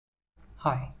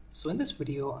Hi, so in this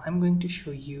video I'm going to show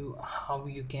you how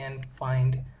you can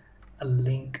find a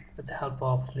link with the help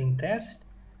of link test,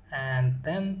 and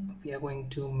then we are going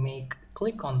to make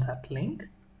click on that link.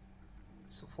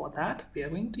 So for that we are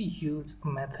going to use a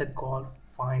method called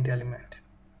find element,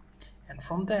 and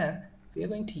from there we are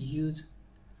going to use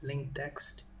link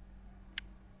text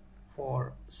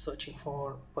for searching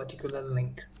for particular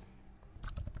link.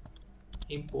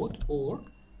 Import or.openqa,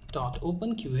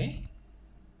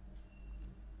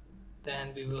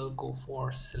 then we will go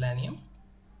for Selenium.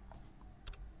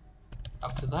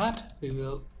 After that we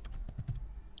will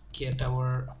get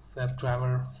our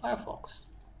WebDriver Firefox,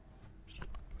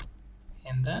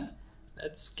 and then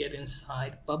let's get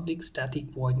inside public static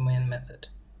void main method.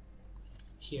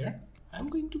 Here I'm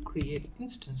going to create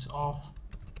instance of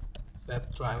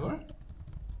WebDriver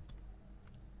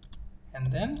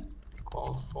and then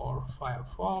call for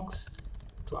Firefox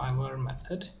driver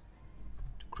method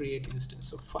to create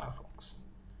instance of Firefox,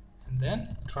 and then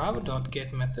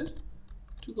driver.get method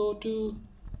to go to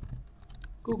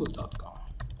google.com.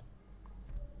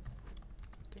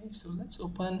 Okay, so let's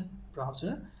open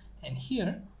browser, and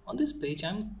here on this page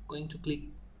I'm going to click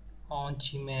on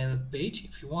Gmail page.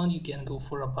 If you want, you can go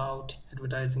for about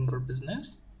advertising or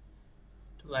business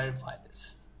to verify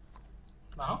this.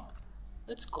 Now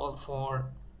let's call for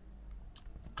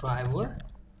driver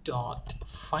dot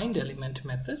find element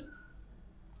method.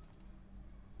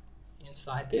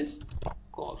 Inside this,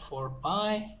 call for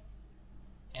by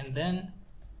and then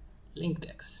link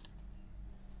text,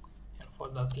 and for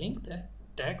that link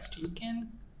text you can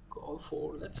call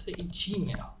for, let's say,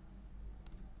 Gmail,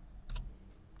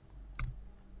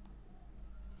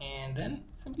 and then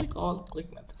simply call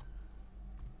click method.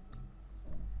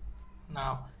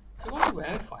 Now if you want to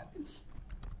verify this,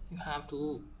 you have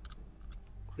to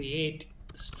create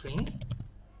a string.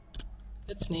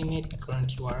 Let's name it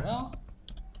current URL,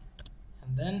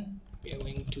 and then we are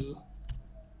going to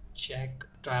check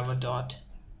driver dot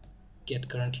get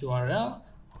current URL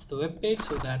of the web page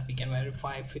so that we can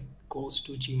verify if it goes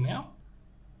to Gmail,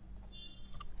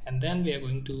 and then we are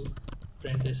going to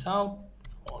print this out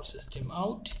for system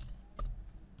out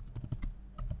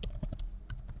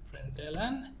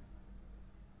println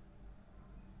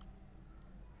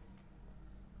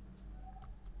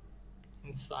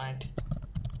inside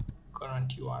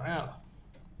current URL.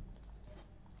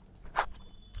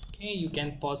 Okay, you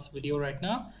can pause the video right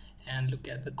now and look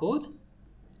at the code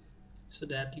so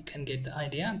that you can get the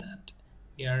idea that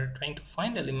we are trying to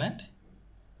find element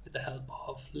with the help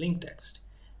of link text,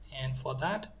 and for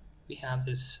that we have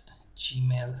this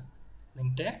Gmail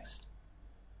link text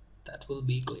that will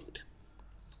be clicked.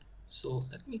 So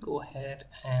let me go ahead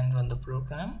and run the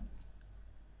program.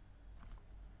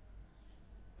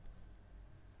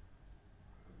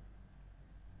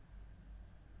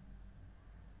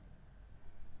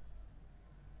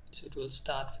 So it will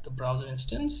start with the browser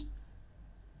instance,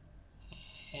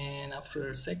 and after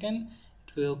a second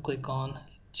it will click on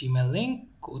Gmail link,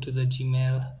 go to the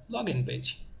Gmail login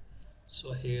page.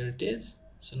 So here it is.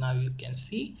 So now you can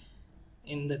see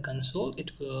in the console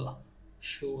it will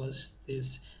show us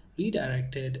this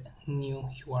redirected new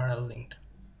URL link.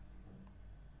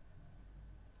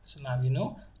 So now you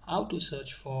know how to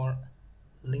search for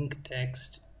link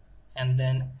text and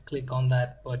then click on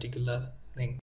that particular link.